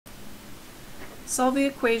Solve the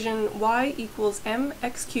equation y equals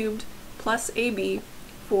mx cubed plus ab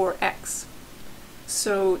for x.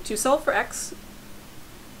 So to solve for x,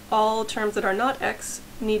 all terms that are not x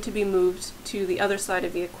need to be moved to the other side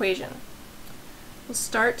of the equation. We'll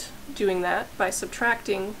start doing that by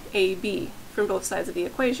subtracting ab from both sides of the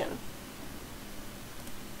equation.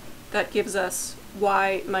 That gives us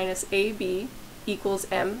y minus ab equals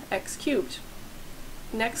mx cubed.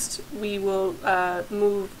 Next, we will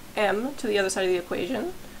move m to the other side of the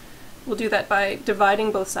equation. We'll do that by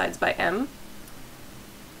dividing both sides by m.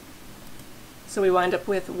 So we wind up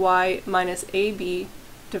with y minus ab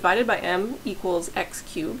divided by m equals x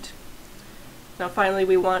cubed. Now finally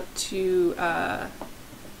we want to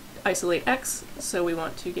isolate x, so we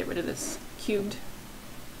want to get rid of this cubed.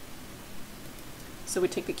 So we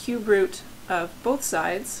take the cube root of both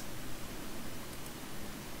sides,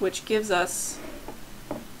 which gives us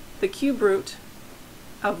the cube root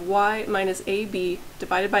of y minus ab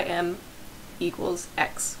divided by m equals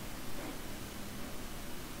x.